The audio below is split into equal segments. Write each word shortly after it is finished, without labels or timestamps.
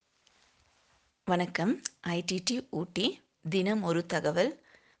வணக்கம். ஐடிடி ஊட்டி தினம் ஒரு தகவல்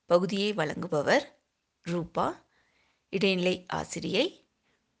பகுதியை வழங்குபவர் ரூபா. இடைநிலை ஆசிரியை,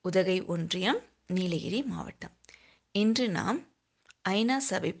 உதகை ஒன்றியம், நீலகிரி மாவட்டம். இன்று நாம் ஐநா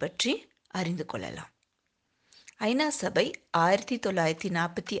சபை பற்றி அறிந்து கொள்ளலாம். ஐநா சபை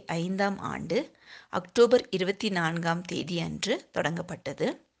 1945 ஆண்டு அக்டோபர் 24 தேதி அன்று தொடங்கப்பட்டது.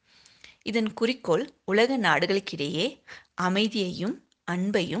 இதன் குறிக்கோள் உலக நாடுகளுக்கிடையே அமைதியையும்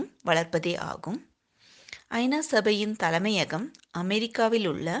அன்பையும் வளர்ப்பதே ஆகும். ஐநா சபையின் தலைமையகம் அமெரிக்காவில்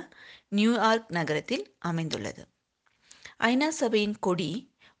உள்ள நியூயார்க் நகரத்தில் அமைந்துள்ளது. ஐநா சபையின் கொடி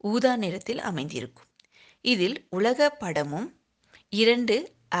ஊதா நிறத்தில் அமைந்திருக்கும். இதில் உலக படமும் 2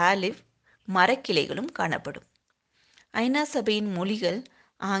 ஆலிவ் மரக்கிளைகளும் காணப்படும். ஐநா சபையின் மொழிகள்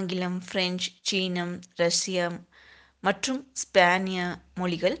ஆங்கிலம், பிரெஞ்சு, சீனம், ரஷ்யம் மற்றும் ஸ்பானிய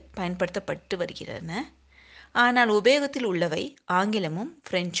மொழிகள் பயன்படுத்தப்பட்டு வருகின்றன. ஆனால் உபயோகத்தில் உள்ளவை ஆங்கிலமும்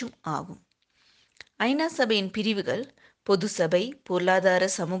பிரெஞ்சும் ஆகும். ஐநா சபையின் பிரிவுகள் பொது சபை, பொருளாதார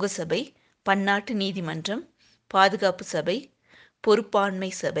சமூக சபை, பன்னாட்டு நீதிமன்றம், பாதுகாப்பு சபை, பொறுப்பாண்மை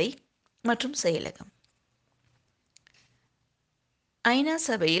சபை மற்றும் செயலகம். ஐநா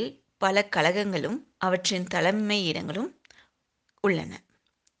சபையில் பல கழகங்களும் அவற்றின் தலைமையிடங்களும் உள்ளன.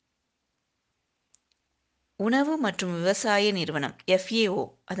 உணவு மற்றும் விவசாய நிறுவனம் FAO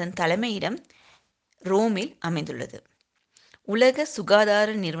அதன் தலைமையிடம் ரோமில் அமைந்துள்ளது. உலக சுகாதார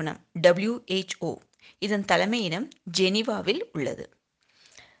நிறுவனம் WHO இதன் தலைமையிடம் ஜெனீவாவில் உள்ளது.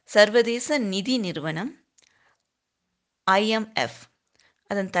 சர்வதேச நிதி நிறுவனம் IMF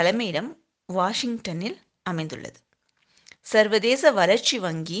அதன் தலைமையிடம் வாஷிங்டனில் அமைந்துள்ளது. சர்வதேச வளர்ச்சி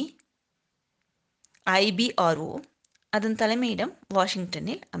வங்கி IBRO அதன் தலைமையிடம்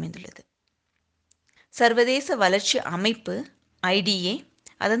வாஷிங்டனில் அமைந்துள்ளது. சர்வதேச வளர்ச்சி அமைப்பு IDA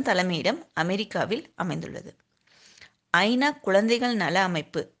அதன் தலைமையிடம் அமெரிக்காவில் அமைந்துள்ளது. ஐநா குழந்தைகள் நல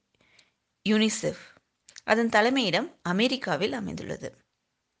அமைப்பு யூனிசெஃப் அதன் தலைமையிடம் அமெரிக்காவில் அமைந்துள்ளது.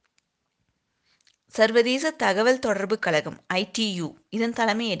 சர்வதேச தகவல் தொடர்பு கழகம் ITU இதன்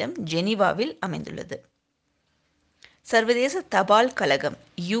தலைமையிடம் ஜெனீவாவில் அமைந்துள்ளது. சர்வதேச தபால் கழகம்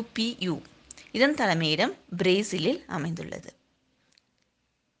UPU இதன் தலைமையிடம் பிரேசிலில் அமைந்துள்ளது.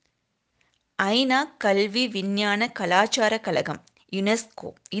 ஐநா கல்வி, விஞ்ஞான, கலாச்சார கழகம் UNESCO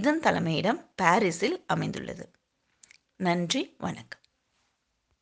இதன் தலைமையிடம் பாரிஸில் அமைந்துள்ளது. நன்றி, வணக்கம்.